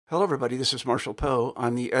Hello, everybody. This is Marshall Poe.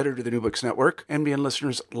 I'm the editor of the New Books Network. NBN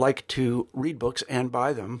listeners like to read books and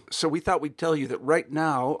buy them. So we thought we'd tell you that right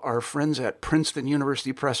now, our friends at Princeton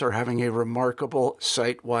University Press are having a remarkable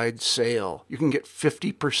site-wide sale. You can get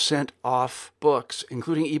 50% off books,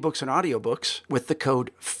 including ebooks and audiobooks, with the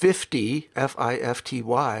code 50,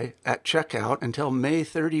 F-I-F-T-Y, at checkout until May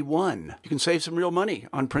 31. You can save some real money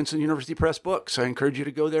on Princeton University Press books. I encourage you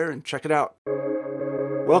to go there and check it out.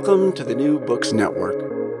 Welcome to the New Books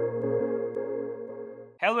Network.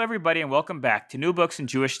 Hello, everybody, and welcome back to New Books in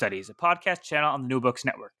Jewish Studies, a podcast channel on the New Books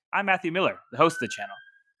Network. I'm Matthew Miller, the host of the channel.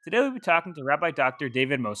 Today we'll be talking to Rabbi Dr.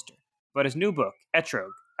 David Moster about his new book,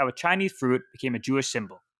 Etrog, How a Chinese Fruit Became a Jewish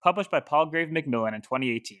Symbol, published by Palgrave Macmillan in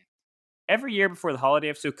 2018. Every year before the holiday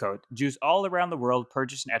of Sukkot, Jews all around the world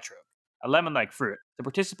purchase an etrog, a lemon-like fruit, to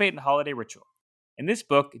participate in the holiday ritual. In this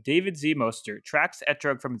book, David Z. Moster tracks the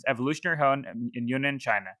etrog from its evolutionary home in Yunnan,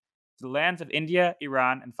 China, to the lands of India,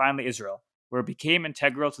 Iran, and finally Israel, where it became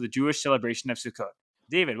integral to the Jewish celebration of Sukkot.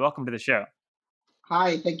 David, welcome to the show.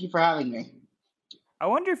 Hi, thank you for having me. I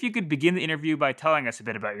wonder if you could begin the interview by telling us a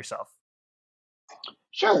bit about yourself.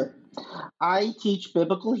 Sure. I teach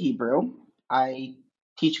biblical Hebrew. I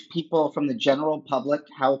teach people from the general public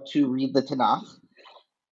how to read the Tanakh.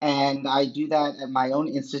 And I do that at my own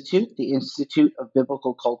institute, the Institute of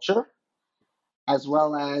Biblical Culture, as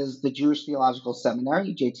well as the Jewish Theological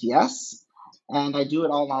Seminary, JTS. And I do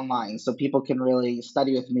it all online, so people can really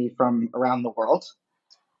study with me from around the world.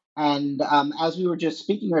 And as we were just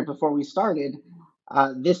speaking right before we started,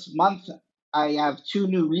 this month I have two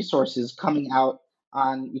new resources coming out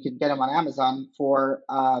on, you can get them on Amazon, for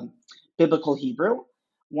biblical Hebrew.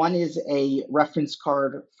 One is a reference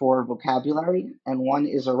card for vocabulary, and one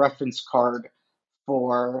is a reference card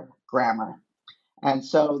for grammar. And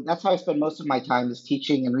so that's how I spend most of my time, is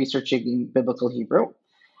teaching and researching biblical Hebrew.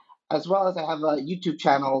 As well as I have a YouTube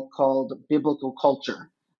channel called Biblical Culture,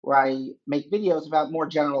 where I make videos about more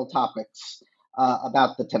general topics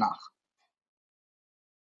about the Tanakh.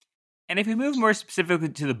 And if we move more specifically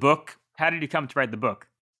to the book, how did you come to write the book?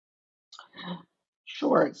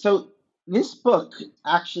 Sure. So this book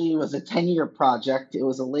actually was a 10-year project. It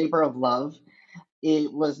was a labor of love.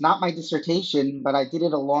 It was not my dissertation, but I did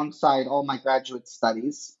it alongside all my graduate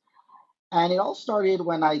studies. And it all started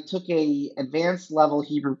when I took an advanced level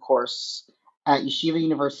Hebrew course at Yeshiva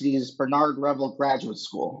University's Bernard Revel Graduate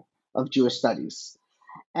School of Jewish Studies.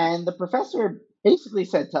 And the professor basically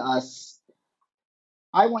said to us,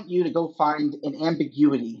 I want you to go find an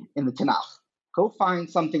ambiguity in the Tanakh. Go find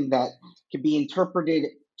something that can be interpreted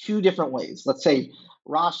two different ways. Let's say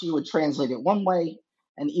Rashi would translate it one way,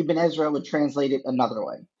 and Ibn Ezra would translate it another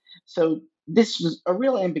way. So this was a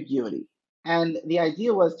real ambiguity. And the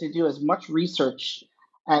idea was to do as much research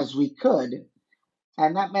as we could.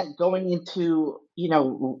 And that meant going into,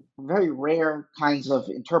 very rare kinds of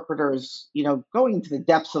interpreters, going into the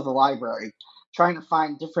depths of the library, trying to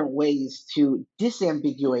find different ways to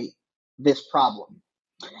disambiguate this problem,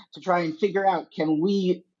 to try and figure out, can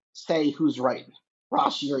we say who's right,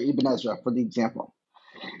 Rashi or Ibn Ezra, for the example.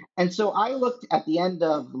 And so I looked at the end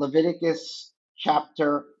of Leviticus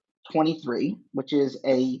chapter 23, which is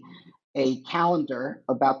a calendar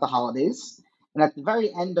about the holidays. And at the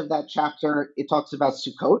very end of that chapter, it talks about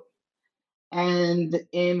Sukkot. And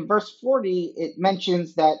in verse 40, it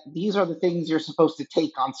mentions that these are the things you're supposed to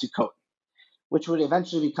take on Sukkot, which would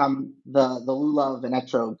eventually become the lulav and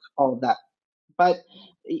etrog, all of that. But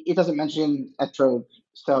it doesn't mention etrog.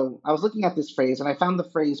 So I was looking at this phrase, and I found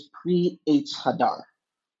the phrase pre-Eitz Hadar.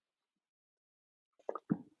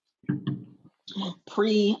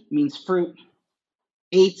 Pre means fruit,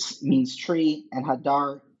 Eitz means tree, and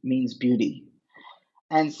Hadar means beauty.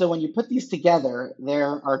 And so when you put these together,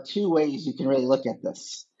 there are two ways you can really look at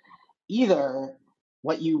this. Either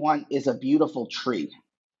what you want is a beautiful tree.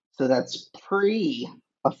 So that's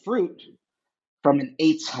a fruit from an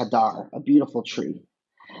Eitz Hadar, a beautiful tree.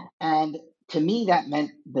 And to me, that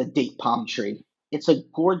meant the date palm tree. It's a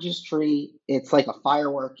gorgeous tree. It's like a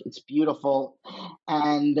firework. It's beautiful.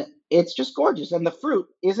 And it's just gorgeous. And the fruit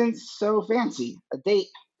isn't so fancy. A date,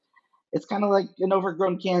 it's kind of like an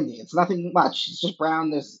overgrown candy. It's nothing much. It's just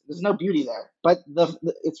brown. There's no beauty there. But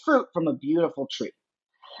it's fruit from a beautiful tree.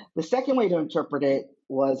 The second way to interpret it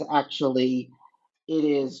was actually, it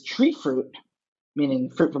is tree fruit, meaning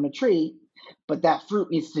fruit from a tree, but that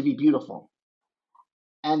fruit needs to be beautiful.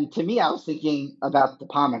 And to me, I was thinking about the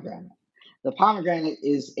pomegranate. The pomegranate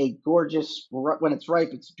is a gorgeous, when it's ripe,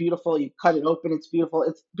 it's beautiful. You cut it open, it's beautiful.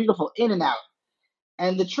 It's beautiful in and out.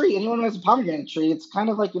 And the tree, anyone who has a pomegranate tree, it's kind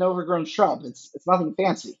of like an overgrown shrub. It's nothing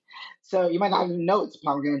fancy. So you might not even know it's a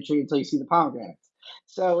pomegranate tree until you see the pomegranate.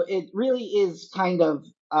 So it really is kind of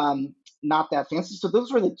not that fancy. So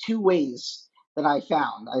those were the two ways that I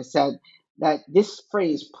found. I said that this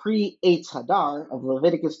phrase pre-Eitz Hadar of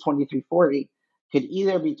Leviticus 23:40 could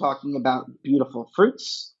either be talking about beautiful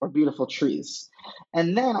fruits or beautiful trees.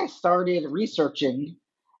 And then I started researching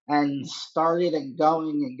and started and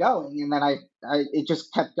going, and then it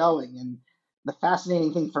just kept going. And the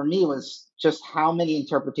fascinating thing for me was just how many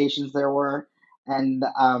interpretations there were, and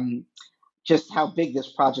just how big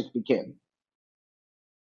this project became.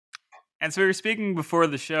 And so we were speaking before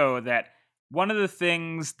the show that one of the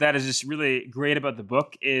things that is just really great about the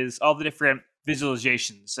book is all the different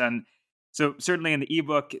visualizations. And so certainly in the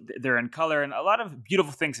ebook, they're in color and a lot of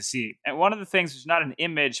beautiful things to see. And one of the things is not an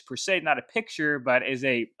image per se, not a picture, but is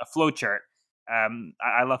a flow chart.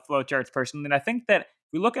 I love flow charts personally. And I think that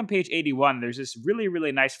if we look on page 81, there's this really,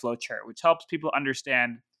 really nice flow chart, which helps people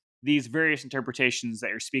understand these various interpretations that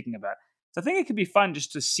you're speaking about. So I think it could be fun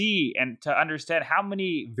just to see and to understand how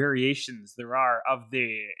many variations there are of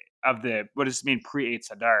the what does it mean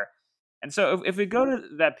pre-Eitz Hadar. And so if we go to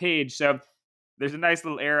that page, so there's a nice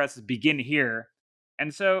little arrow that says begin here.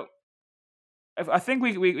 And so I think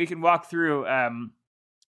we can walk through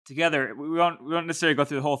together. We won't necessarily go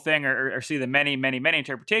through the whole thing or see the many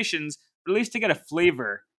interpretations, but at least to get a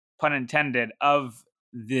flavor, pun intended, of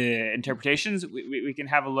the interpretations, we can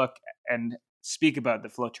have a look and speak about the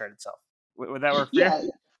flowchart itself. Would that work for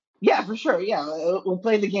you? Yeah, for sure. Yeah, we'll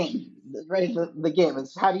play the game. Right, the game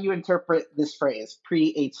is how do you interpret this phrase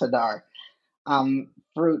pre-Eitz Hadar,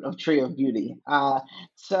 fruit of tree of beauty.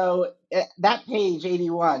 So that page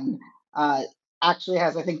 81 actually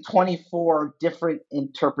has, I think, 24 different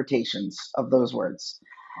interpretations of those words.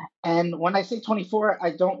 And when I say 24,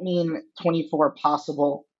 I don't mean 24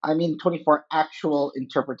 possible. I mean 24 actual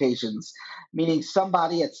interpretations, meaning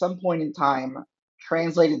somebody at some point in time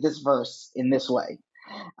translated this verse in this way.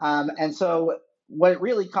 And so what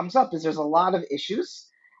really comes up is there's a lot of issues.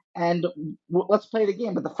 And let's play the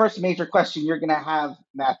game. But the first major question you're going to have,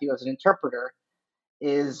 Matthew, as an interpreter,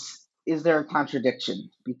 is there a contradiction?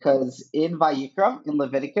 Because in Vayikra, in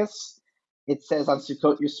Leviticus, it says on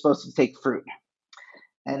Sukkot you're supposed to take fruit.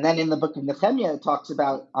 And then in the book of Nehemiah, it talks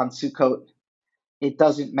about on Sukkot, it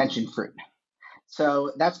doesn't mention fruit.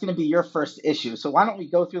 So that's going to be your first issue. So why don't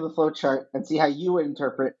we go through the flow chart and see how you would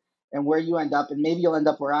interpret and where you end up, and maybe you'll end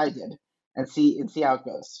up where I did, and see how it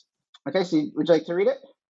goes. Okay, so would you like to read it?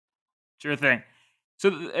 Sure thing.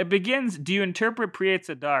 So it begins, do you interpret pre-Eitz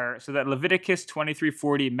Hadar so that Leviticus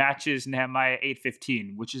 23:40 matches Nehemiah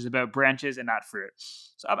 8:15, which is about branches and not fruit?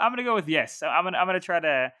 So I'm going to go with yes. So I'm going to try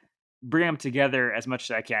to bring them together as much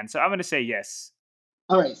as I can. So I'm going to say yes.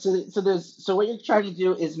 All right. So what you're trying to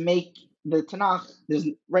do is make the Tanakh.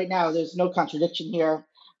 Right now there's no contradiction here.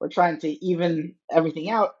 We're trying to even everything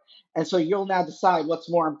out, and so you'll now decide what's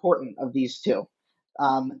more important of these two,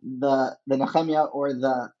 the Nehemiah or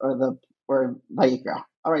Vayikra.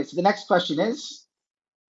 All right. So the next question is: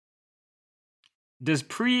 does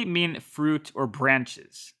pre mean fruit or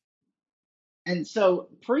branches? And so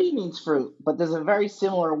pre means fruit, but there's a very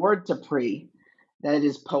similar word to pre that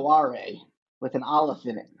is poare with an aleph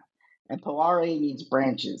in it. And poare means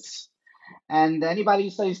branches. And anybody who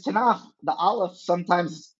studies Tanakh, the aleph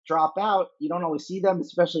sometimes drop out. You don't always see them,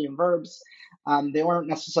 especially in verbs. They weren't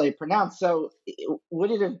necessarily pronounced. So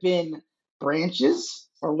would it have been branches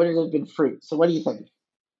or would it have been fruit? So what do you think?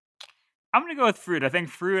 I'm going to go with fruit. I think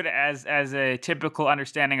fruit as a typical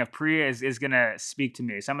understanding of pre is going to speak to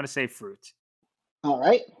me. So I'm going to say fruit. All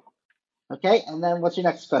right. Okay. And then what's your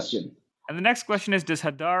next question? And the next question is, does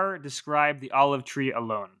Hadar describe the olive tree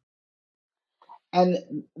alone? And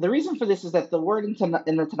the reason for this is that the word in the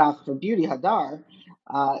Tanakh for beauty, Hadar,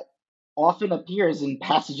 often appears in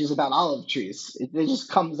passages about olive trees. It just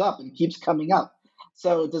comes up and keeps coming up.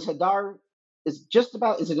 So does Hadar, is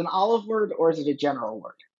it an olive word or is it a general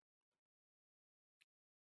word?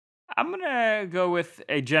 I'm going to go with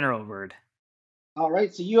a general word. All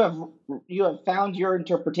right, so you have found your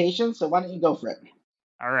interpretation, so why don't you go for it?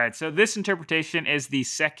 All right, so this interpretation is the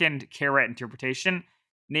second Karaite interpretation,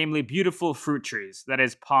 namely beautiful fruit trees, that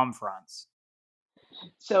is palm fronds.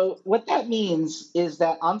 So what that means is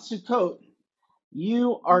that on Sukkot,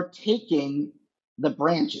 you are taking the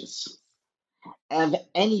branches of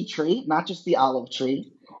any tree, not just the olive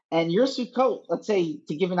tree, and your Sukkot, let's say,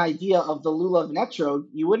 to give an idea of the lulav and etrog,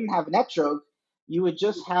 you wouldn't have an etrog, you would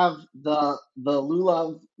just have the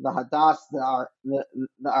lulav, the hadas, the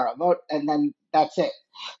aravot, and then that's it.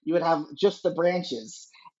 You would have just the branches,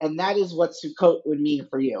 and that is what Sukkot would mean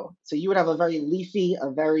for you. So you would have a very leafy,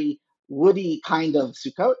 a very woody kind of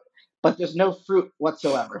Sukkot, but there's no fruit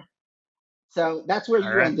whatsoever. So that's where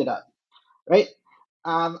you ended up, right?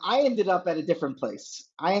 I ended up at a different place.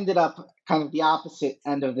 I ended up kind of the opposite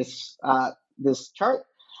end of this chart.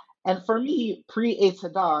 And for me, pre Eitz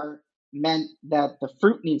Hadar meant that the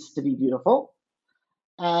fruit needs to be beautiful,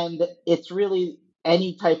 and it's really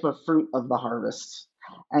any type of fruit of the harvest.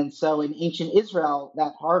 And so in ancient Israel,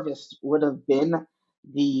 that harvest would have been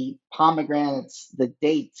the pomegranates, the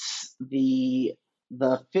dates, the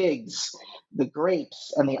figs, the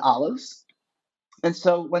grapes, and the olives. And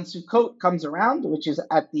so when Sukkot comes around, which is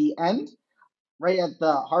at the end, right at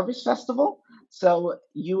the harvest festival, so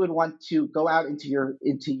you would want to go out into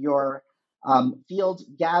your field,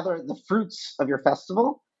 gather the fruits of your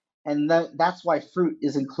festival, and that's why fruit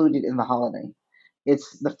is included in the holiday.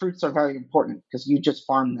 It's the fruits are very important because you just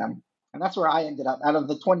farm them, and that's where I ended up. Out of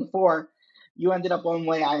the 24, you ended up one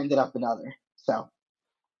way, I ended up another. So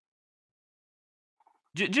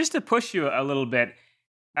Just to push you a little bit,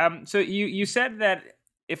 so you said that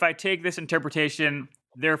if I take this interpretation,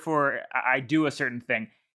 therefore I do a certain thing.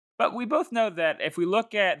 But we both know that if we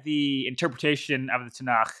look at the interpretation of the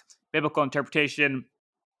Tanakh, biblical interpretation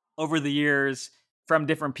over the years from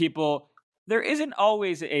different people, there isn't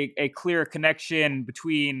always a clear connection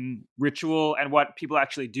between ritual and what people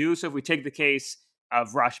actually do. So if we take the case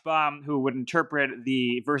of Rashbam, who would interpret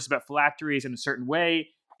the verses about phylacteries in a certain way,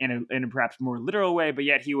 in a perhaps more literal way, but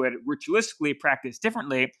yet he would ritualistically practice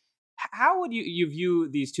differently. How would you view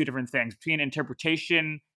these two different things between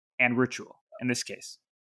interpretation and ritual in this case?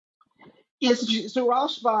 yes, so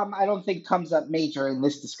Rashbam I don't think comes up major in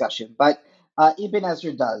this discussion, but Ibn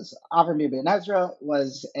Ezra does. Avram Ibn Ezra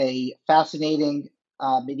was a fascinating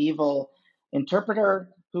medieval interpreter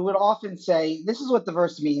who would often say, "This is what the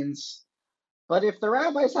verse means, but if the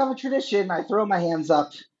rabbis have a tradition, I throw my hands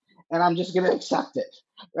up and I'm just going to accept it."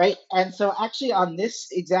 Right. And so, actually, on this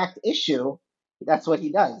exact issue, that's what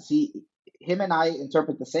he does. Him and I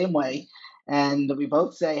interpret the same way. And we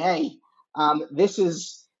both say, hey, this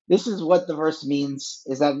is what the verse means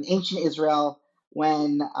is that in ancient Israel,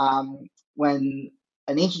 when an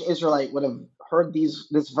ancient Israelite would have heard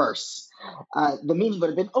this verse, the meaning would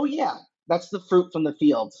have been, oh, yeah, that's the fruit from the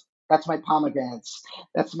field. That's my pomegranates.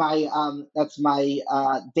 That's my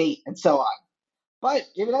date, and so on. But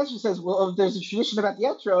David Ezra says, well, if there's a tradition about the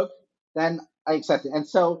etrog, then I accept it. And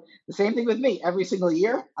so the same thing with me. Every single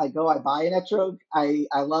year, I buy an etrog. I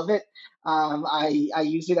love it. I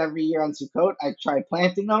use it every year on Sukkot. I try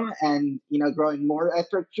planting them and growing more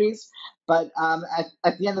etrog trees. But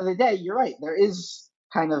at the end of the day, you're right. There is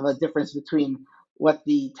kind of a difference between what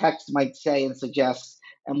the text might say and suggest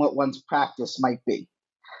and what one's practice might be.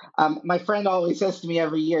 My friend always says to me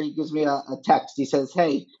every year. He gives me a text. He says,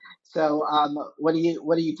 "Hey, so what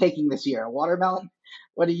are you taking this year? A watermelon?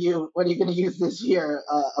 What are you going to use this year?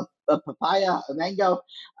 A papaya? A mango?"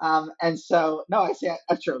 And so no, I say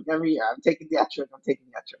etrog every year. I'm taking the etrog. I'm taking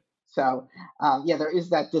the etrog. So yeah, there is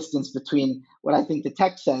that distance between what I think the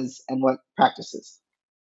text says and what practices.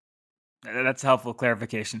 That's a helpful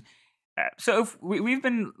clarification. So if we've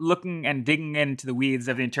been looking and digging into the weeds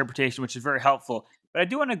of the interpretation, which is very helpful. But I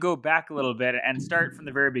do want to go back a little bit and start from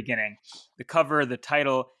the very beginning, the cover, the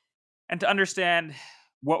title, and to understand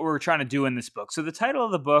what we're trying to do in this book. So the title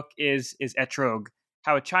of the book is Etrog,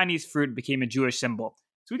 How a Chinese Fruit Became a Jewish Symbol.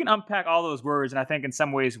 So we can unpack all those words, and I think in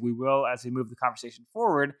some ways we will as we move the conversation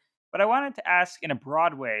forward. But I wanted to ask in a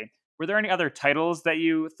broad way, were there any other titles that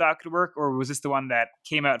you thought could work, or was this the one that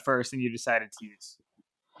came out first and you decided to use?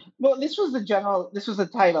 Well, this was the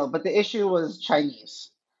title, but the issue was Chinese,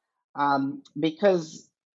 because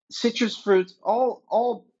citrus fruits,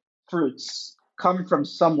 all fruits come from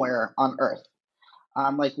somewhere on Earth,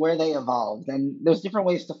 like where they evolved, and there's different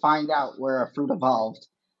ways to find out where a fruit evolved.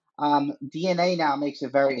 DNA now makes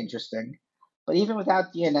it very interesting, but even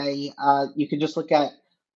without DNA, you can just look at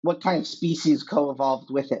what kind of species co-evolved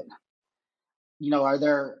with it.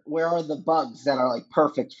 Where are the bugs that are like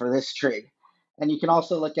perfect for this tree? And you can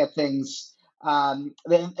also look at things, and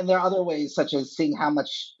there are other ways such as seeing how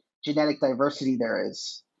much genetic diversity there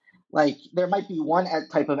is. Like there might be one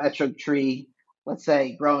type of etrog tree, let's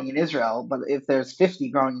say, growing in Israel, but if there's 50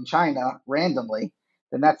 growing in China randomly,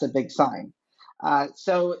 then that's a big sign.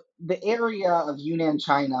 So the area of Yunnan,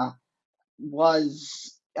 China,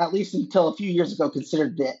 was, at least until a few years ago,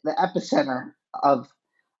 considered the epicenter of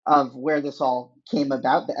where this all came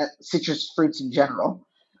about, the citrus fruits in general.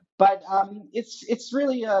 But it's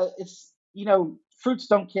really it's fruits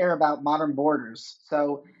don't care about modern borders.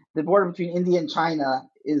 So the border between India and China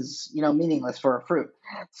is meaningless for a fruit.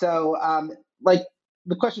 So like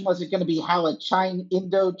the question was, it going to be how a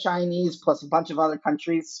Indo-Chinese plus a bunch of other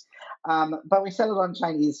countries, but we settled on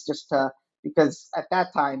Chinese because at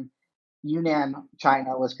that time Yunnan,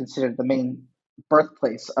 China was considered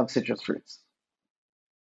birthplace of citrus fruits.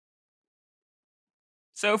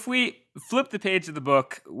 So if we flip the page of the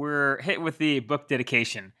book, we're hit with the book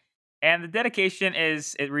dedication. And the dedication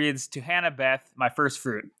it reads, "To Hannah Beth, my first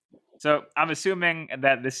fruit." So I'm assuming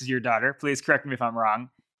that this is your daughter. Please correct me if I'm wrong.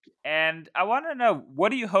 And I want to know, what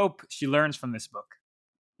do you hope she learns from this book?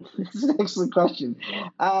 This is an excellent question.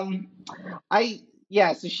 Um,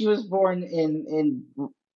 so she was born in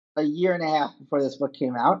a year and a half before this book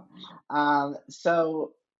came out.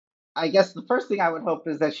 So I guess the first thing I would hope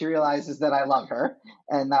is that she realizes that I love her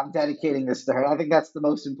and I'm dedicating this to her. I think that's the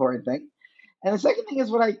most important thing. And the second thing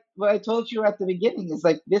is what I told you at the beginning is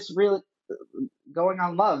like this really going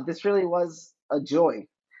on love. This really was a joy.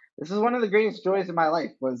 This is one of the greatest joys in my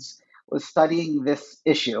life was studying this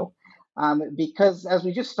issue, because as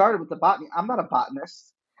we just started with the botany, I'm not a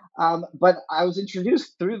botanist, but I was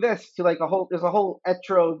introduced through this to like a whole there's a whole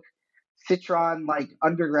etrog citron like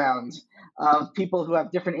underground of people who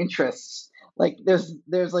have different interests. Like there's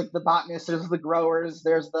like the botanists, there's the growers,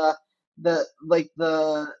 there's the like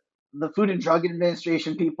the Food and Drug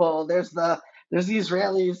Administration people, there's the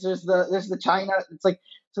Israelis, there's the China. It's like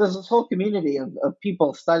so there's this whole community of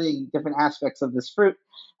people studying different aspects of this fruit.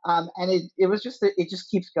 And it was just it just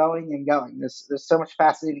keeps going and going. There's so much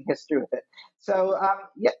fascinating history with it. So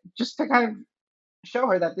yeah, just to kind of show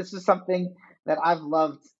her that this is something that I've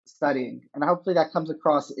loved studying, and hopefully that comes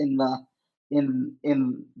across in the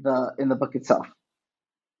book itself.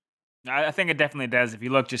 I think it definitely does. If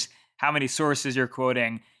you look just how many sources you're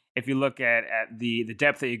quoting, if you look at the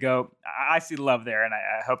depth that you go, I see love there, and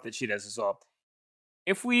I hope that she does as well.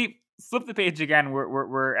 If we flip the page again,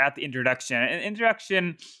 we're at the introduction. And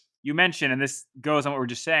introduction, you mentioned, and this goes on what we're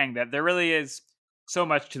just saying, that there really is so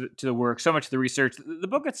much to the work, so much to the research. The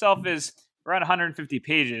book itself is around 150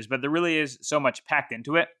 pages, but there really is so much packed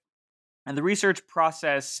into it. And the research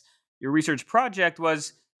process, your research project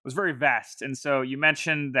was very vast. And so you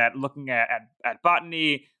mentioned that looking at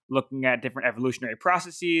botany, looking at different evolutionary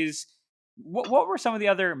processes. What were some of the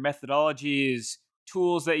other methodologies,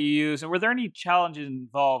 tools that you use, and were there any challenges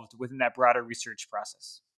involved within that broader research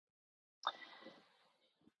process?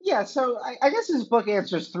 Yeah, so I guess this book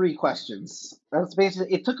answers three questions. That's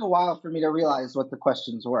basically it took a while for me to realize what the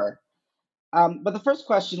questions were. But the first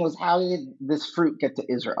question was, how did this fruit get to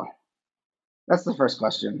Israel? That's the first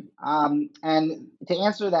question. And to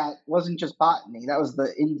answer that wasn't just botany. That was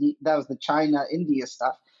the China India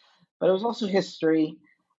stuff, but it was also history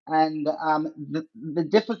and the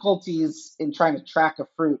difficulties in trying to track a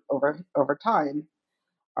fruit over time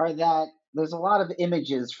are that there's a lot of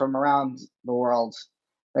images from around the world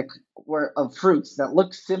that were of fruits that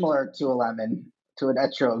look similar to a lemon, to an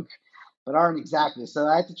etrog, but aren't exactly. So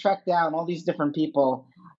I had to track down all these different people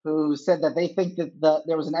who said that they think that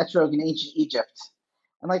there was an etrog in ancient Egypt.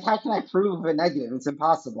 And like, how can I prove a negative? It's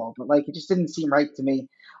impossible. But like, it just didn't seem right to me.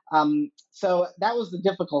 So that was the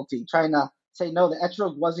difficulty, trying to say no, the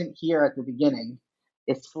etrog wasn't here at the beginning.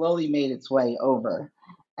 It slowly made its way over,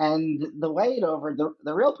 and the way it over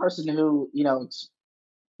the real person who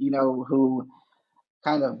who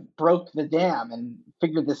kind of broke the dam and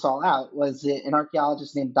figured this all out was an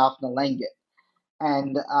archaeologist named Daphne Langit.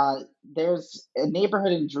 And there's a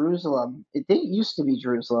neighborhood in Jerusalem. It didn't used to be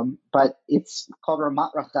Jerusalem, but it's called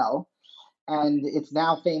Ramat Rachel, and it's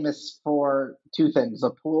now famous for two things: a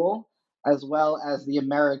pool as well as the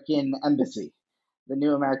American embassy, the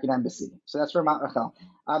new American embassy. So that's Ramat Rachel.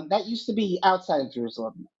 That used to be outside of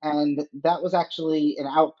Jerusalem, and that was actually an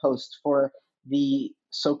outpost for the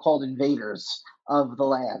so-called invaders of the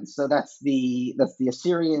land. So that's the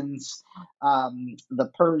Assyrians,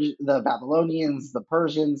 the Babylonians, the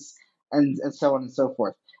Persians, and so on and so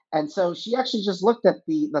forth. And so she actually just looked at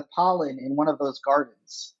the pollen in one of those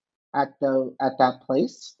gardens at that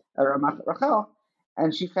place at Ramat Rachel,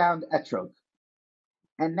 and she found etrog.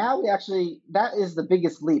 And now we actually that is the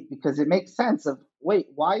biggest leap because it makes sense of wait,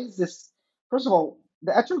 why is this? First of all,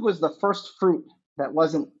 the etrog was the first fruit that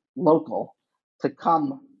wasn't local to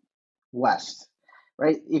come west,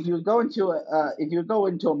 right? If you go into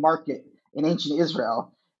a market in ancient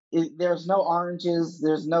Israel, there's no oranges,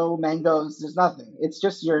 there's no mangoes, there's nothing. It's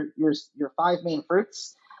just your five main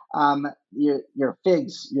fruits, your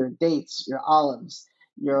figs, your dates, your olives,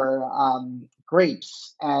 your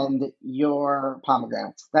grapes, and your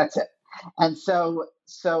pomegranates. That's it. And so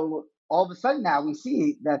all of a sudden now we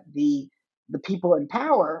see that the people in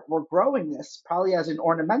power were growing this probably as an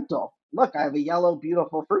ornamental. Look, I have a yellow,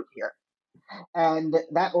 beautiful fruit here. And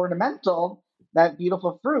that ornamental, that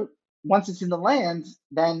beautiful fruit, once it's in the land,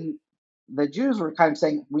 then the Jews were kind of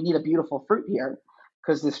saying, we need a beautiful fruit here,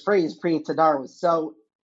 because this phrase, Pri Tadar, was so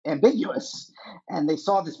ambiguous. And they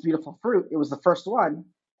saw this beautiful fruit. It was the first one.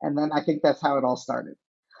 And then I think that's how it all started.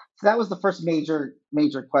 So that was the first major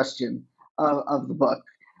question of the book.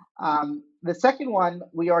 The second one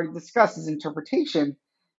we already discussed is interpretation.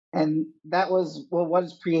 And that was, well, what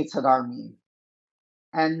does Priyat Hadar mean?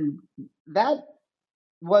 And that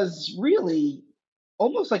was really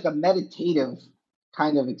almost like a meditative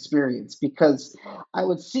kind of experience, because I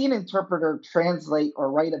would see an interpreter translate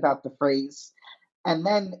or write about the phrase, and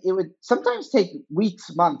then it would sometimes take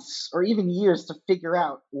weeks, months, or even years to figure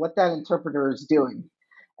out what that interpreter is doing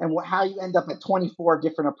and how you end up at 24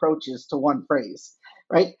 different approaches to one phrase,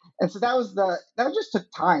 right? And so that just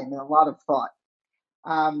took time and a lot of thought.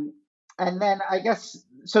 Um, and then I guess,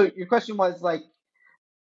 so your question was like,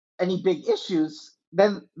 any big issues?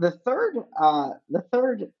 Then the third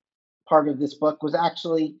part of this book was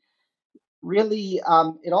actually really,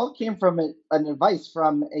 it all came from an advice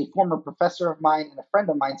from a former professor of mine and a friend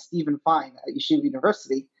of mine, Stephen Fine at Yeshiva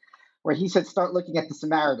University, where he said start looking at the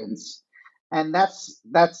Samaritans. And that's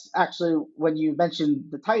actually, when you mentioned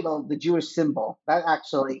the title, the Jewish symbol, that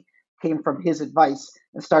actually came from his advice,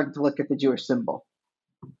 and started to look at the Jewish symbol.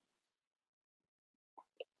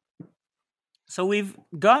 So we've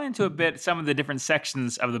gone into a bit some of the different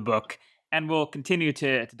sections of the book, and we'll continue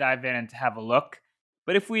to dive in and to have a look.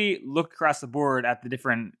 But if we look across the board at the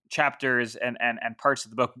different chapters and parts of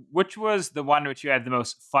the book, which was the one which you had the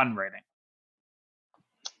most fun writing?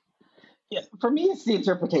 Yeah, for me, it's the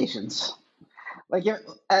interpretations. Like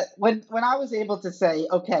when I was able to say,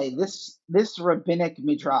 okay, this rabbinic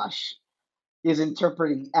midrash is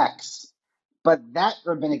interpreting X, but that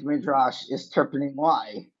rabbinic midrash is interpreting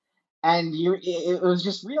Y, and it was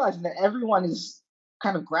just realizing that everyone is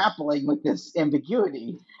kind of grappling with this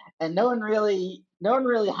ambiguity, and no one really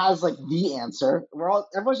has like the answer.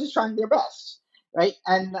 Everyone's just trying their best, right?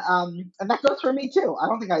 And that goes for me too. I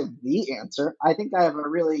don't think I have the answer. I think I have a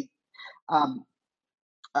really um,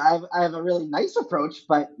 I have a really nice approach,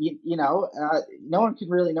 but no one can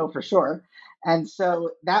really know for sure. And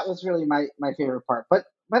so that was really my favorite part. But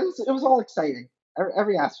it was all exciting.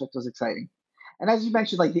 Every aspect was exciting. And as you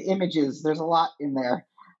mentioned, like the images, there's a lot in there.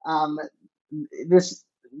 Um, this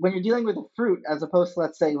When you're dealing with a fruit, as opposed to,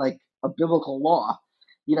 let's say, like a biblical law,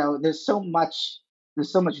 there's so much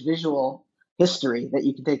visual history that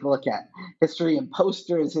you can take a look at. History in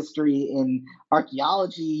posters, history in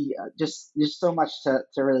archaeology, just so much to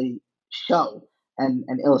really show and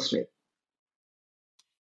illustrate.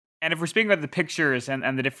 And if we're speaking about the pictures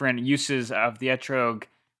and the different uses of the etrog,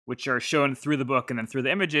 which are shown through the book and then through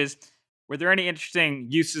the images, were there any interesting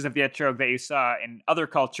uses of the etrog that you saw in other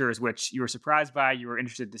cultures which you were surprised by, you were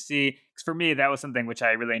interested to see? Because for me, that was something which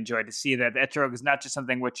I really enjoyed, to see that the etrog is not just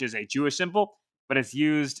something which is a Jewish symbol, but it's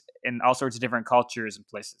used in all sorts of different cultures and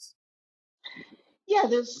places. Yeah,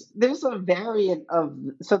 there's a variant of,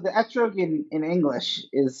 so the etrog in English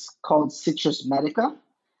is called Citrus medica,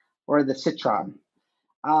 or the citron.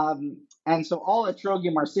 And so all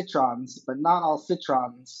etrogium are citrons, but not all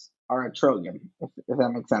citrons are etrogium, if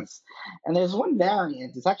that makes sense. And there's one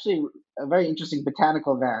variant. It's actually a very interesting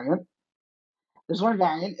botanical variant. There's one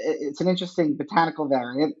variant. It's an interesting botanical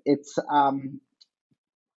variant. It's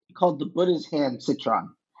called the Buddha's hand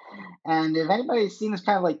citron. And if anybody's seen this,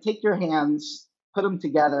 kind of like take your hands, put them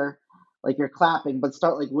together, like you're clapping, but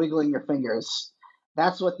start like wiggling your fingers.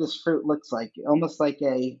 That's what this fruit looks like, almost like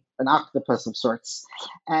an octopus of sorts.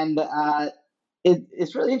 And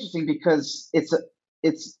it's really interesting because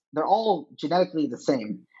they're all genetically the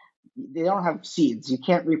same. They don't have seeds. You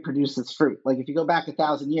can't reproduce this fruit. Like if you go back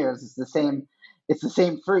 1,000 years, it's the same. It's the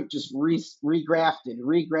same fruit, just regrafted.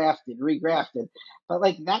 But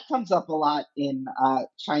like that comes up a lot in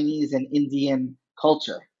Chinese and Indian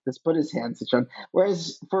culture. This Buddha's hand citron.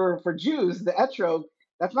 Whereas for Jews, the etrog,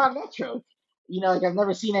 that's not an etrog. Like I've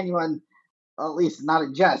never seen anyone, at least not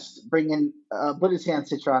in jest, bring in Buddha's hand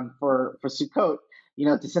citron for Sukkot,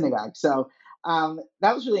 to synagogue. So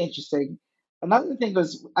that was really interesting. Another thing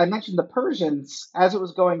was, I mentioned the Persians, as it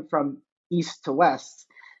was going from east to west,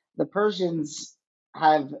 the Persians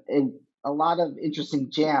have a lot of interesting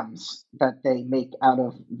jams that they make out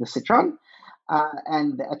of the citron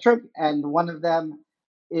and the etrog, and one of them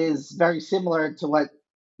is very similar to what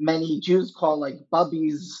many Jews call like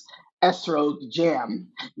Bubby's esrog jam.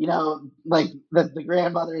 Like the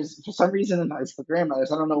grandmothers, for some reason, it's the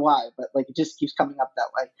grandmothers. I don't know why, but like it just keeps coming up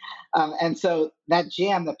that way. And so that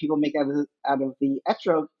jam that people make out of the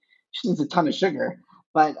etrog just needs a ton of sugar.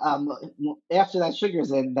 But after that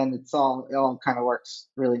sugar's in, then it all kind of works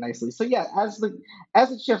really nicely. So yeah, as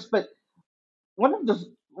it shifts. But one of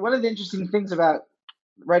the interesting things about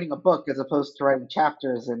writing a book, as opposed to writing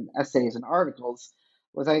chapters and essays and articles,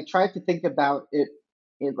 was I tried to think about it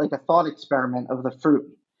like a thought experiment of the fruit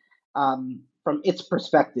from its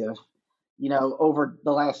perspective, over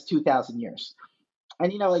the last 2,000 years.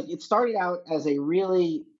 And like it started out as a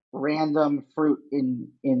really random fruit in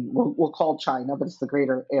we'll call China, but it's the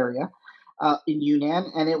greater area in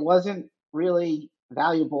Yunnan, and it wasn't really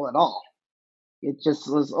valuable at all. It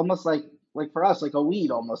just was almost like for us, like a weed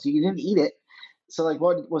almost. You didn't eat it. So like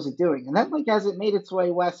what was it doing? And then like as it made its way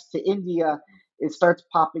west to India, it starts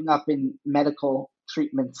popping up in medical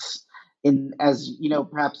treatments in as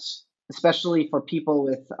perhaps especially for people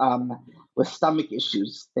with stomach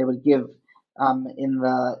issues. They would give in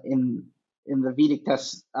the Vedic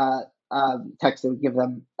text they would give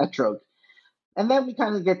them etrog. And then we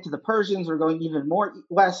kind of get to the Persians. We're going even more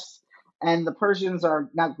west, and the Persians are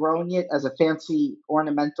now growing it as a fancy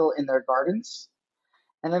ornamental in their gardens.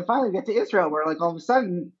 And then finally we get to Israel, where like all of a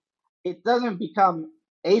sudden it doesn't become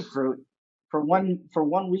a fruit for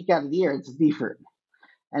one week out of the year. It's the fruit,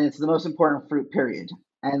 and it's the most important fruit. Period.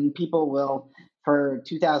 And people will, for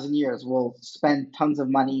 2,000 years, will spend tons of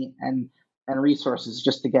money and resources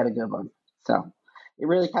just to get a good one. So it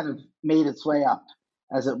really kind of made its way up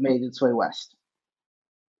as it made its way west.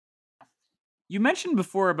 You mentioned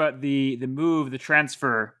before about the move, the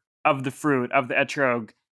transfer of the fruit, of the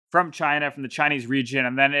etrog, from China, from the Chinese region,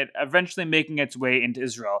 and then it eventually making its way into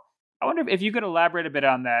Israel. I wonder if you could elaborate a bit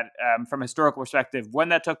on that from a historical perspective, when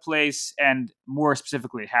that took place, and more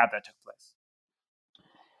specifically, how that took place.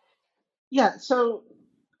 Yeah, so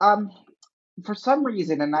for some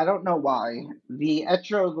reason, and I don't know why, the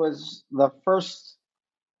etrog was the first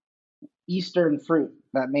eastern fruit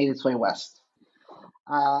that made its way west.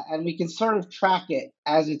 And we can sort of track it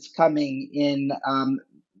as it's coming in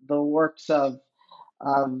the works of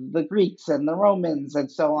the Greeks and the Romans and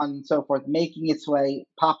so on and so forth, making its way,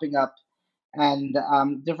 popping up, and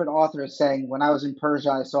different authors saying, when I was in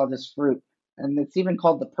Persia, I saw this fruit. And it's even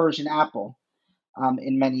called the Persian apple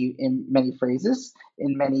in many phrases,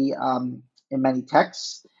 in many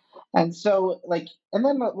texts. And so, and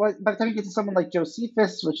then by the time you get to someone like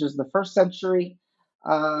Josephus, which is the first century,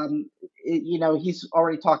 he's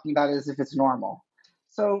already talking about it as if it's normal.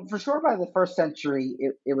 So for sure, by the first century,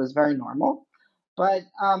 it was very normal. But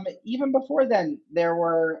even before then, there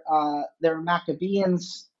were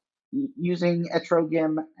Maccabeans using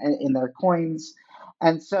etrogim in their coins,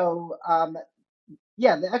 and so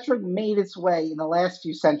the etrog made its way in the last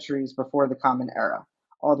few centuries before the Common Era,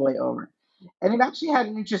 all the way over. And it actually had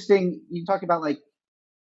an interesting. You talk about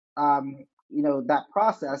that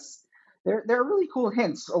process. There are really cool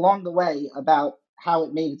hints along the way about how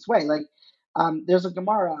it made its way. There's a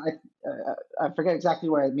Gemara, I forget exactly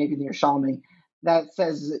where, maybe near Shalmi, that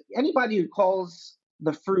says anybody who calls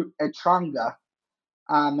the fruit etranga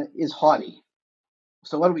is haughty.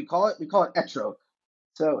 So what do we call it? We call it etrog.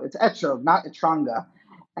 So it's etrog, not etranga.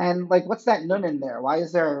 And what's that nun in there? Why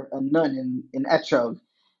is there a nun in etrog?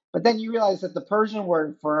 But then you realize that the Persian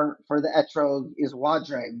word for the etrog is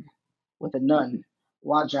wadrang, with a nun,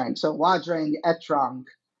 wadrang. So wadrang, etrang,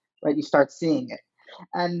 right? You start seeing it.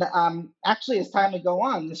 And actually, as time would go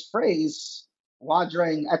on, this phrase,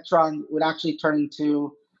 wadrang, etrang, would actually turn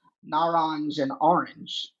into naranj and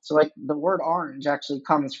orange. So the word orange actually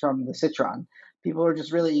comes from the citron. People were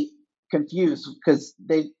just really confused because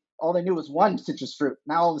all they knew was one citrus fruit.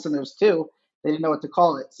 Now all of a sudden there's two. They didn't know what to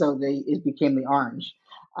call it, so it became the orange.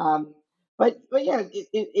 But yeah,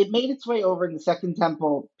 it made its way over in the Second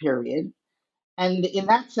Temple period. And in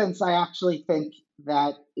that sense, I actually think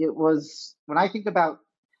that it was, when I think about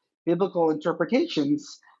biblical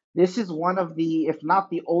interpretations, this is one of the, if not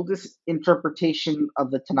the oldest interpretation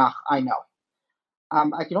of the Tanakh I know.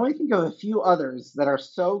 I can only think of a few others that are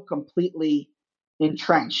so completely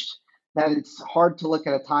entrenched that it's hard to look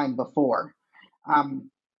at a time before.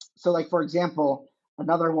 So, for example,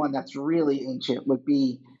 another one that's really ancient would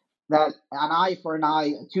be that an eye for an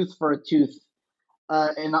eye, a tooth for a tooth,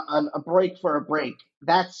 and a break for a break.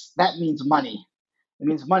 That means money. It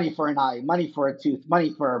means money for an eye, money for a tooth,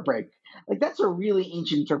 money for a break. That's a really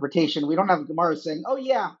ancient interpretation. We don't have a Gemara saying, "Oh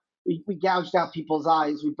yeah, we gouged out people's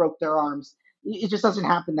eyes, we broke their arms." It just doesn't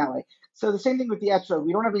happen that way. So the same thing with the etrog.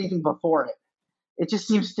 We don't have anything before it. It just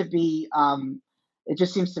seems to be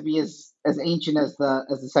as ancient as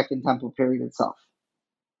the Second Temple period itself.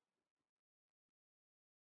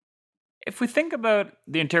 If we think about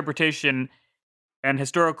the interpretation and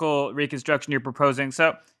historical reconstruction you're proposing,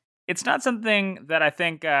 so it's not something that I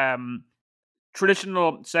think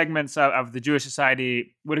traditional segments of the Jewish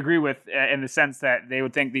society would agree with, in the sense that they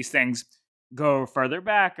would think these things go further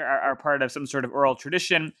back, are part of some sort of oral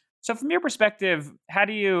tradition. So from your perspective, how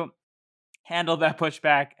do you handle that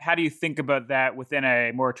pushback? How do you think about that within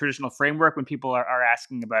a more traditional framework when people are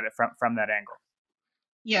asking about it from that angle?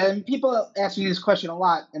 Yeah, and people ask me this question a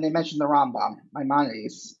lot, and they mention the Rambam,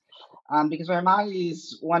 Maimonides, because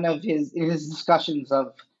Maimonides, one of his in his discussions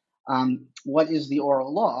of what is the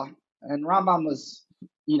oral law, and Rambam was,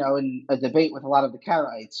 in a debate with a lot of the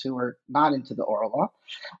Karaites who were not into the oral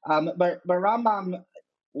law, but Rambam,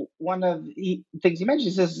 one of the things he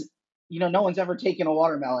mentions is, no one's ever taken a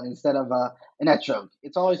watermelon instead of an etrog.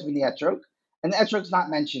 It's always been the etrog, and the etrog's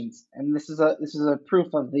not mentioned, and this is a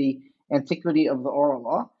proof of the antiquity of the oral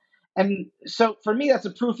law. And so for me, that's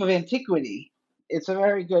a proof of antiquity. It's a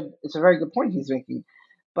very good point he's making,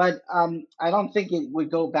 but I don't think it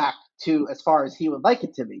would go back to as far as he would like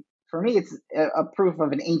it to be. For me, it's a proof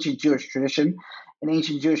of an ancient Jewish tradition, an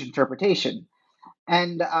ancient Jewish interpretation,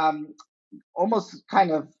 and almost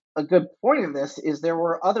kind of a good point of this is there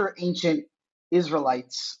were other ancient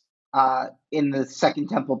Israelites in the Second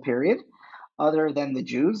Temple period, other than the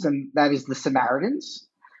Jews, and that is the Samaritans.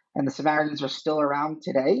 And the Samaritans are still around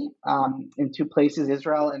today in two places,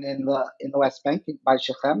 Israel and in the West Bank by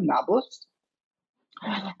Shechem, Nablus.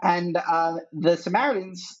 And the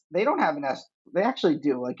Samaritans, they don't have they actually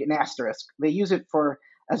do like an asterisk. They use it for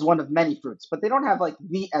as one of many fruits, but they don't have like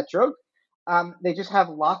the etrog. They just have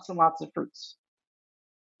lots and lots of fruits,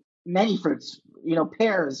 many fruits,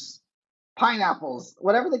 pears, pineapples,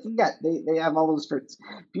 whatever they can get. They have all those fruits,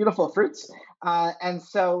 beautiful fruits. And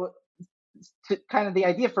so kind of the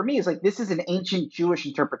idea for me is like this is an ancient Jewish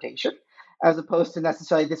interpretation as opposed to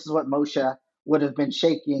necessarily this is what Moshe would have been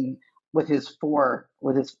shaking with his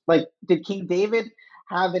like did King David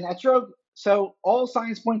have an etrog? So all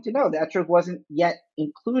signs point to no, the etrog wasn't yet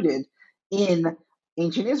included in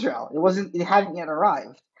ancient Israel. It hadn't yet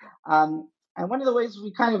arrived. And one of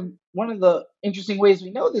the interesting ways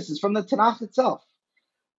we know this is from the Tanakh itself.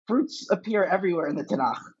 Fruits appear everywhere in the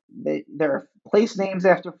Tanakh. There are place names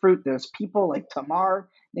after fruit. There's people like Tamar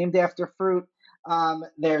named after fruit.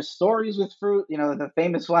 There's stories with fruit. The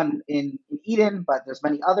famous one in Eden, but there's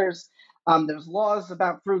many others. There's laws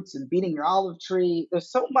about fruits and beating your olive tree. There's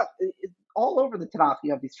so much all over the Tanakh.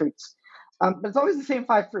 You have these fruits, but it's always the same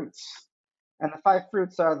five fruits. And the five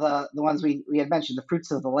fruits are the ones we had mentioned, the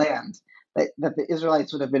fruits of the land that the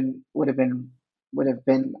Israelites would have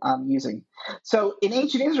been using. So in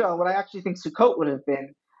ancient Israel, what I actually think Sukkot would have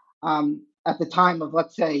been at the time of,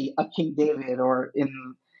 let's say, a King David, or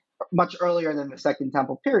in much earlier than the Second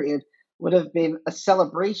Temple period, would have been a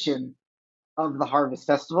celebration of the harvest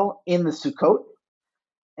festival in the Sukkot,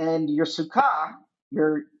 and your sukkah,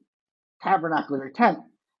 your tabernacle, your tent,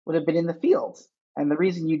 would have been in the field. And the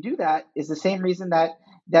reason you do that is the same reason that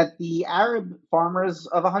the Arab farmers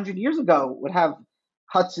of 100 years ago would have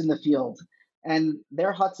huts in the field. And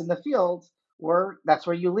their huts in the field that's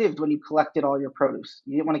where you lived when you collected all your produce.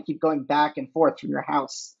 You didn't want to keep going back and forth from your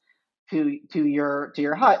house to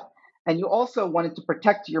your hut. And you also wanted to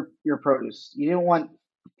protect your produce. You didn't want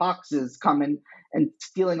foxes coming and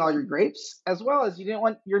stealing all your grapes, as well as you didn't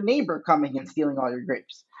want your neighbor coming and stealing all your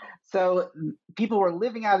grapes. So people were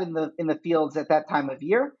living out in the fields at that time of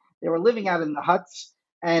year. They were living out in the huts,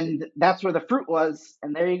 and that's where the fruit was.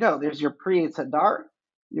 And there you go. There's your Pri Etz Hadar,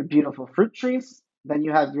 your beautiful fruit trees. Then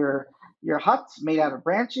you have your huts made out of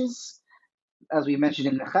branches. As we mentioned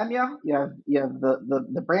in Nehemiah, you have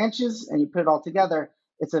the branches, and you put it all together.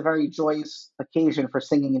 It's a very joyous occasion for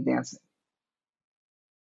singing and dancing.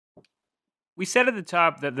 We said at the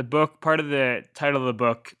top that the book, part of the title of the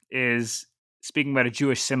book, is speaking about a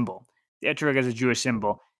Jewish symbol. The etrog as a Jewish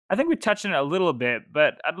symbol. I think we touched on it a little bit,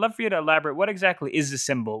 but I'd love for you to elaborate. What exactly is the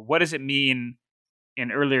symbol? What does it mean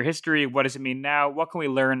in earlier history? What does it mean now? What can we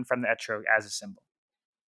learn from the etrog as a symbol?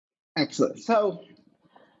 Excellent. So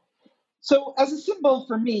as a symbol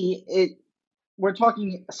for me, we're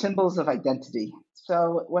talking symbols of identity.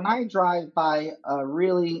 So when I drive by a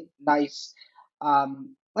really nice,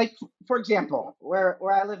 like for example, where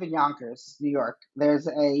I live in Yonkers, New York, there's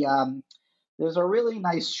a really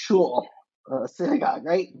nice shul, synagogue,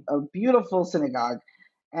 right? A beautiful synagogue,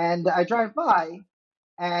 and I drive by,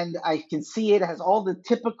 and I can see it has all the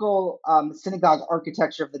typical synagogue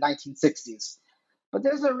architecture of the 1960s, but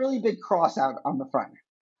there's a really big cross out on the front.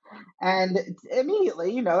 And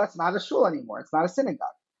immediately, that's not a shul anymore. It's not a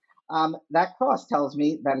synagogue. That cross tells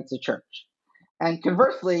me that it's a church. And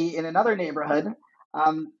conversely, in another neighborhood,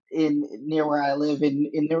 near where I live in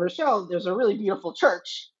New Rochelle, there's a really beautiful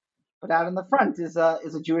church, but out in the front is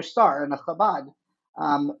a Jewish star and a Chabad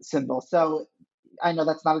symbol. So I know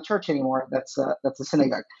that's not a church anymore. That's a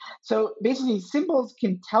synagogue. So basically, symbols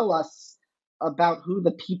can tell us about who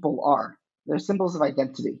the people are. They're symbols of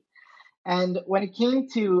identity. And when it came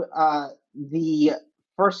to the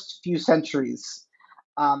first few centuries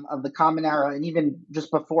of the Common Era, and even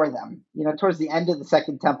just before them, towards the end of the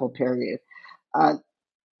Second Temple period, uh,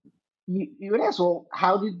 you would ask, well,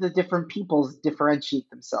 how did the different peoples differentiate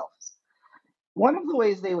themselves? One of the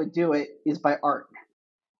ways they would do it is by art.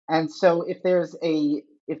 And so if there's a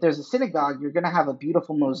synagogue, you're going to have a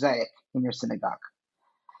beautiful mosaic in your synagogue.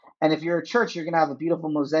 And if you're a church, you're going to have a beautiful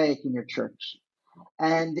mosaic in your church.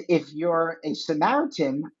 And if you're a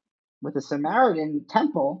Samaritan with a Samaritan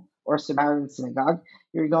temple or Samaritan synagogue,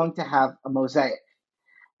 you're going to have a mosaic.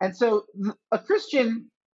 And so a Christian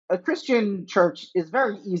church is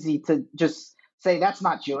very easy to just say that's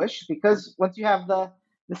not Jewish, because once you have the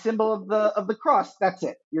symbol of the cross, that's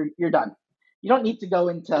it. You're done. You don't need to go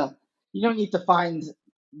into you don't need to find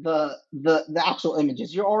the actual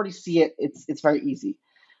images. You already see it. It's very easy.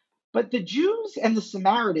 But the Jews and the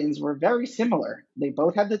Samaritans were very similar. They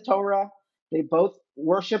both had the Torah. They both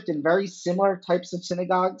worshipped in very similar types of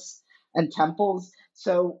synagogues and temples.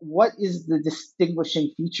 So what is the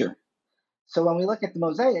distinguishing feature? So when we look at the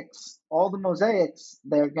mosaics, all the mosaics,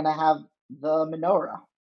 they're going to have the menorah.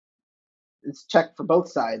 It's checked for both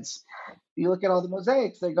sides. If you look at all the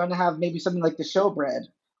mosaics, they're going to have maybe something like the showbread,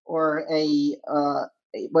 or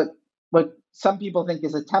what some people think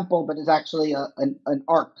is a temple, but is actually an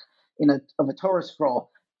ark of a Torah scroll.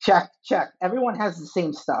 Check, check. Everyone has the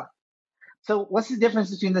same stuff. So what's the difference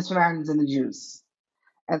between the Samaritans and the Jews?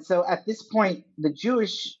 And so at this point, the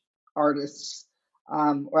Jewish artists,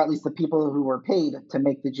 or at least the people who were paid to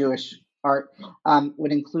make the Jewish art,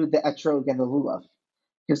 would include the etrog and the lulav.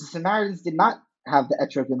 Because the Samaritans did not have the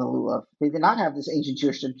etrog and the lulav. They did not have this ancient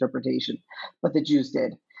Jewish interpretation, but the Jews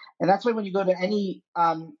did. And that's why when you go to any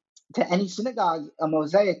synagogue, a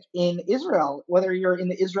mosaic in Israel, whether you're in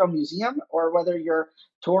the Israel Museum or whether you're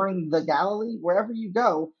touring the Galilee, wherever you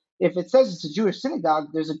go, if it says it's a Jewish synagogue,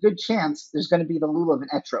 there's a good chance there's going to be the lulav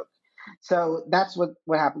and etrog. So that's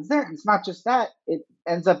what happens there. And it's not just that; it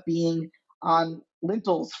ends up being on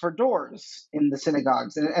lintels for doors in the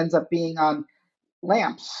synagogues, and it ends up being on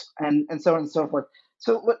lamps and so on and so forth.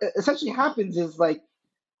 So what essentially happens is, like,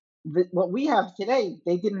 what we have today,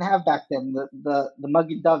 they didn't have back then. The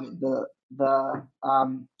Maggid David, the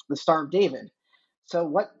Star of David. So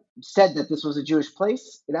what said that this was a Jewish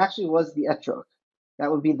place? It actually was the etrog. That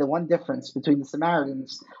would be the one difference between the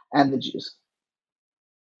Samaritans and the Jews.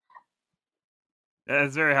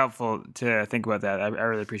 That's very helpful to think about that. I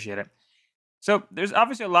really appreciate it. So there's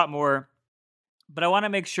obviously a lot more, but I want to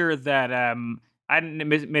make sure that I didn't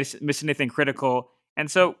miss anything critical. And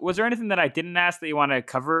so, was there anything that I didn't ask that you want to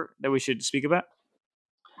cover that we should speak about?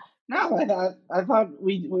 No, I thought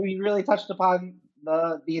we really touched upon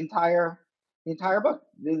the entire book.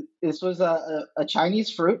 This was a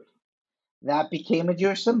Chinese fruit that became a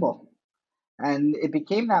Jewish symbol, and it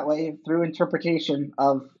became that way through interpretation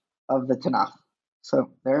of the Tanakh.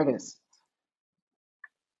 So there it is.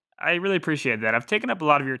 I really appreciate that. I've taken up a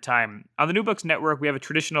lot of your time. On the New Books Network, we have a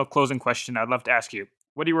traditional closing question I'd love to ask you.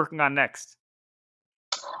 What are you working on next?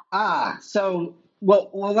 So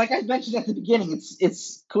like I mentioned at the beginning,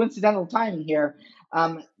 it's coincidental timing here.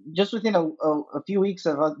 Just within a few weeks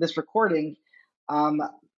of this recording,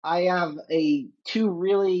 I have two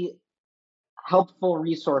really helpful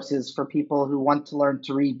resources for people who want to learn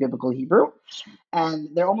to read Biblical Hebrew, and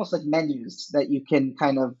they're almost like menus that you can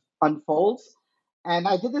kind of unfold. And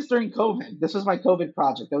I did this during COVID. This was my COVID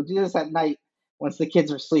project. I would do this at night once the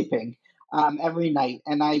kids are sleeping, every night.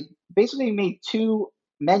 And I basically made two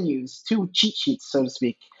menus, two cheat sheets, so to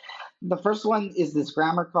speak. The first one is this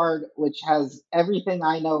grammar card, which has everything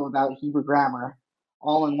I know about Hebrew grammar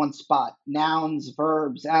all in one spot: nouns,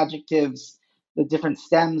 verbs, adjectives, the different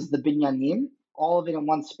stems, the binyanim, all of it in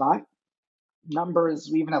one spot. Numbers,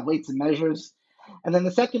 we even have weights and measures. And then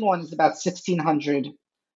the second one is about 1,600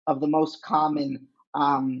 of the most common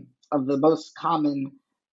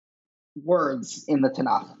words in the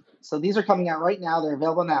Tanakh. So these are coming out right now. They're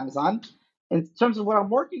available on Amazon. In terms of what I'm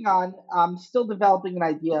working on, I'm still developing an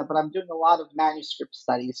idea, but I'm doing a lot of manuscript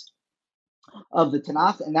studies of the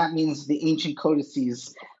Tanakh, and that means the ancient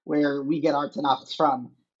codices where we get our Tanakhs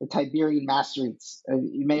from, the Tiberian Masoretes.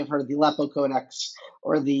 You may have heard of the Aleppo Codex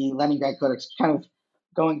or the Leningrad Codex, kind of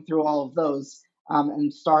going through all of those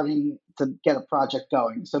and starting to get a project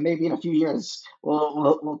going. So maybe in a few years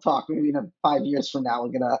we'll talk. Maybe in 5 years from now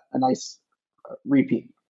we'll get a nice repeat.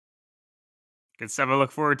 Good stuff I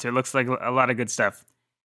look forward to. It looks like a lot of good stuff.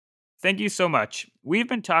 Thank you so much. We've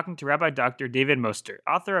been talking to Rabbi Dr. David Moster,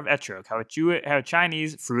 author of Etrog, How a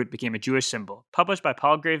Chinese Fruit Became a Jewish Symbol, published by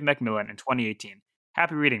Palgrave Macmillan in 2018.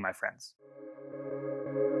 Happy reading, my friends.